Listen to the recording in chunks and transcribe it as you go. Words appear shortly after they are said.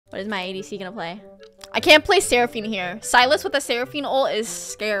is my ADC gonna play? I can't play Seraphine here. Silas with a Seraphine ult is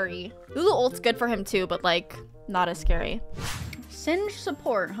scary. Lulu ult's good for him too, but like, not as scary. Singe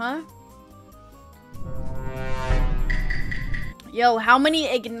support, huh? Yo, how many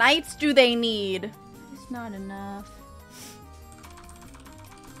ignites do they need? It's not enough.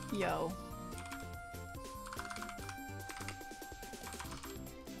 Yo.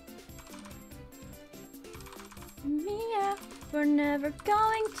 Mia, we're never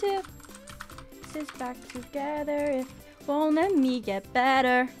going to sit back together if won't let me get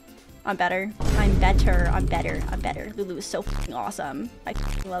better. I'm better. I'm better. I'm better. I'm better. Lulu is so fucking awesome. I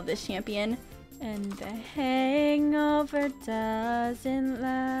fucking love this champion. And the hangover doesn't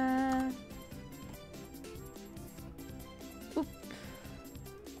last. Oop.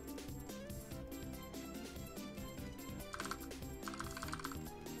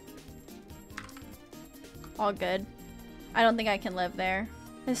 All good. I don't think I can live there.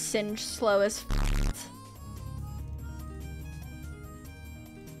 This Singe slow as f***.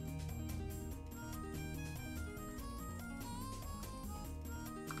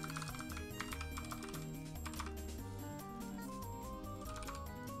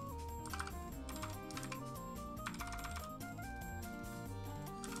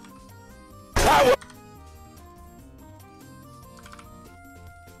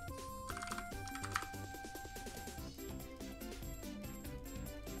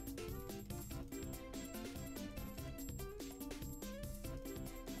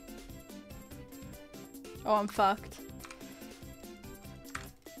 Oh, I'm fucked.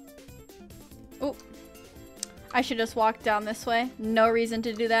 Oh, I should just walk down this way. No reason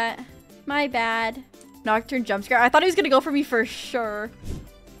to do that. My bad. Nocturne jump scare. I thought he was gonna go for me for sure.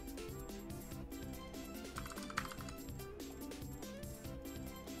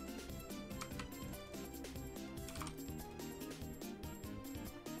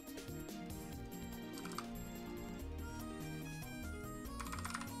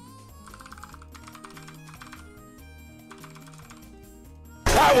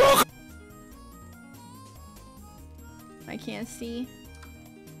 I can't see.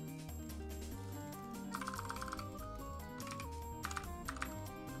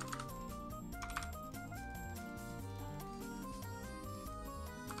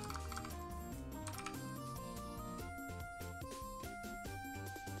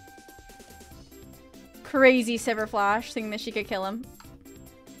 Crazy Silver Flash, thinking that she could kill him.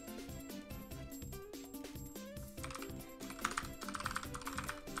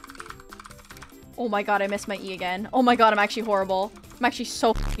 Oh my god, I missed my E again. Oh my god, I'm actually horrible. I'm actually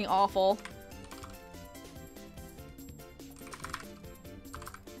so fucking awful.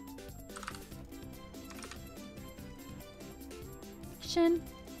 Shin.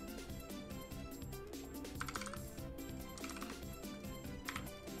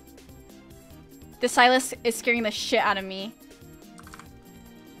 This Silas is scaring the shit out of me.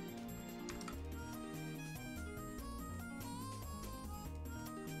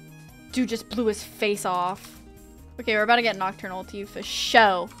 Dude just blew his face off. Okay, we're about to get Nocturne ulti for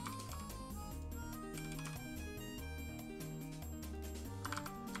show.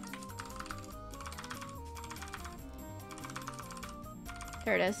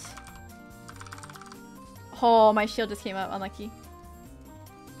 There it is. Oh, my shield just came up. Unlucky.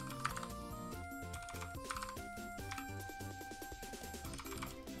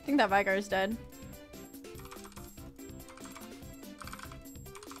 I think that Vigar is dead.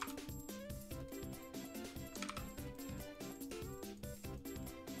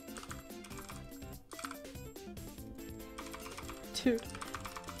 Dude.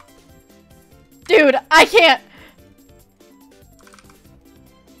 Dude, I can't.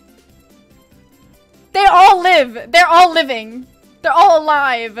 They all live. They're all living. They're all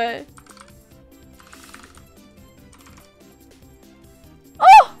alive.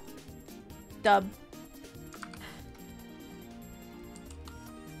 Oh! Dub.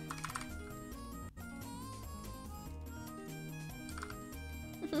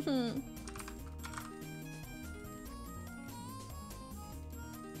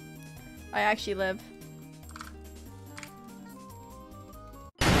 I actually live.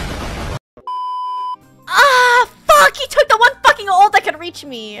 Ah, fuck! He took the one fucking ult that could reach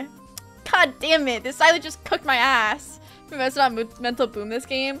me. God damn it! This Silas just cooked my ass. If that's not mental boom this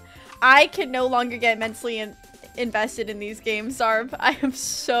game, I can no longer get mentally invested in these games, Zarb. I am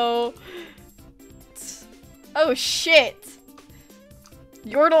so... Oh shit!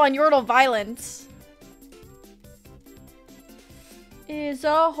 Yordle on Yordle violence is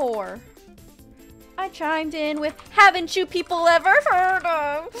a whore. I chimed in with, haven't you people ever heard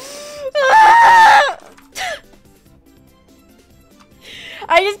of?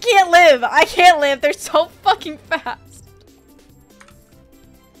 I just can't live. I can't live. They're so fucking fast.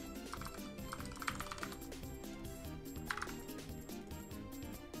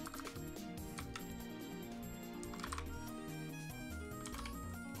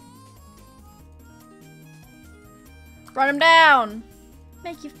 Run him down.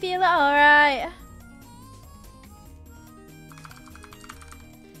 Make you feel alright.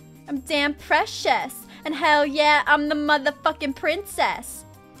 I'm damn precious. And hell yeah, I'm the motherfucking princess.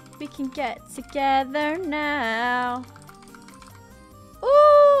 We can get together now.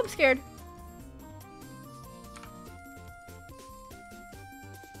 Ooh, I'm scared.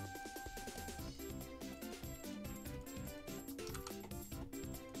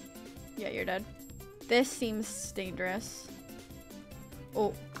 Yeah, you're dead. This seems dangerous.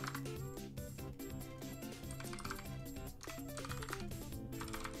 Oh.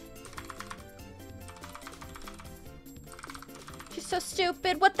 She's so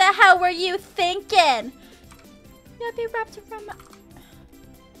stupid. What the hell were you thinking? You'll be wrapped around my...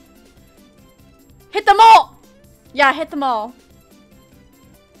 Hit them all! Yeah, hit them all.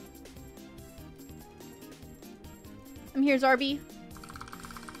 I'm here, Zarby.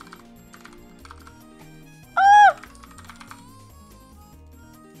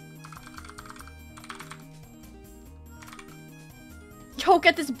 Yo,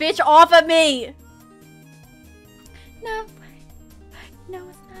 get this bitch off of me! No, no,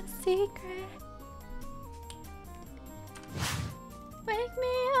 it's not a secret. Wake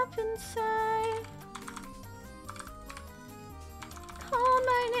me up inside. Call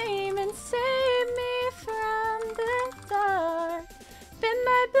my name and save me from the dark. Spin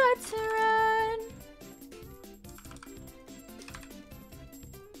my blood to run.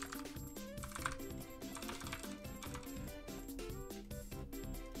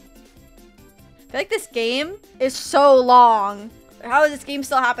 I feel like this game is so long. How is this game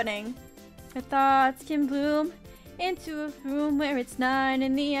still happening? My thoughts can bloom into a room where it's 9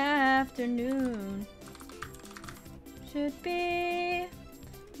 in the afternoon. Should be.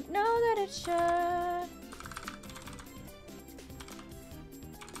 Know that it should.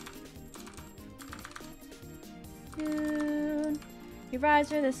 June. Your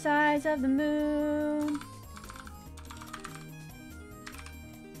eyes are the size of the moon.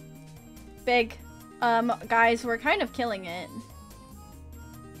 Big. Guys, we're kind of killing it.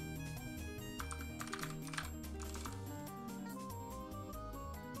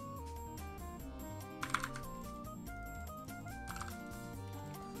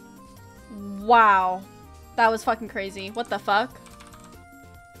 Wow. That was fucking crazy. What the fuck?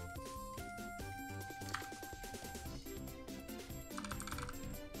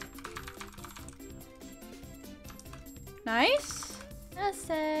 Nice. I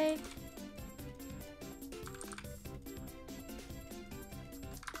say.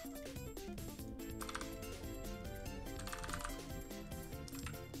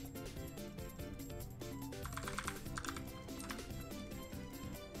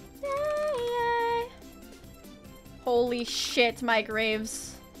 Holy shit, my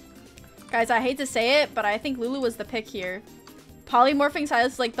graves. Guys, I hate to say it, but I think Lulu was the pick here. Polymorphing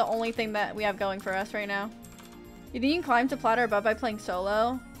Silas is like the only thing that we have going for us right now. You think you can climb to platter above by playing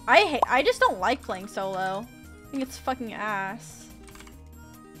solo? I just don't like playing solo. I think it's fucking ass.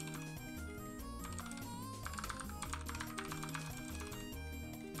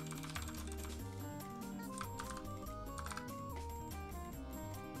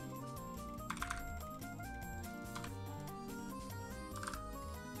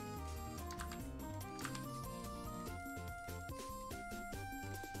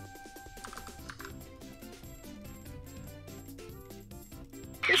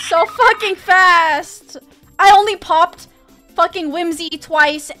 You're so fucking fast! I only popped fucking Whimsy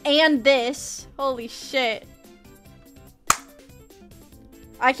twice and this. Holy shit.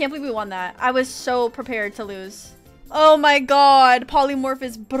 I can't believe we won that. I was so prepared to lose. Oh my god, Polymorph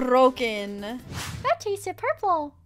is broken. That tasted purple.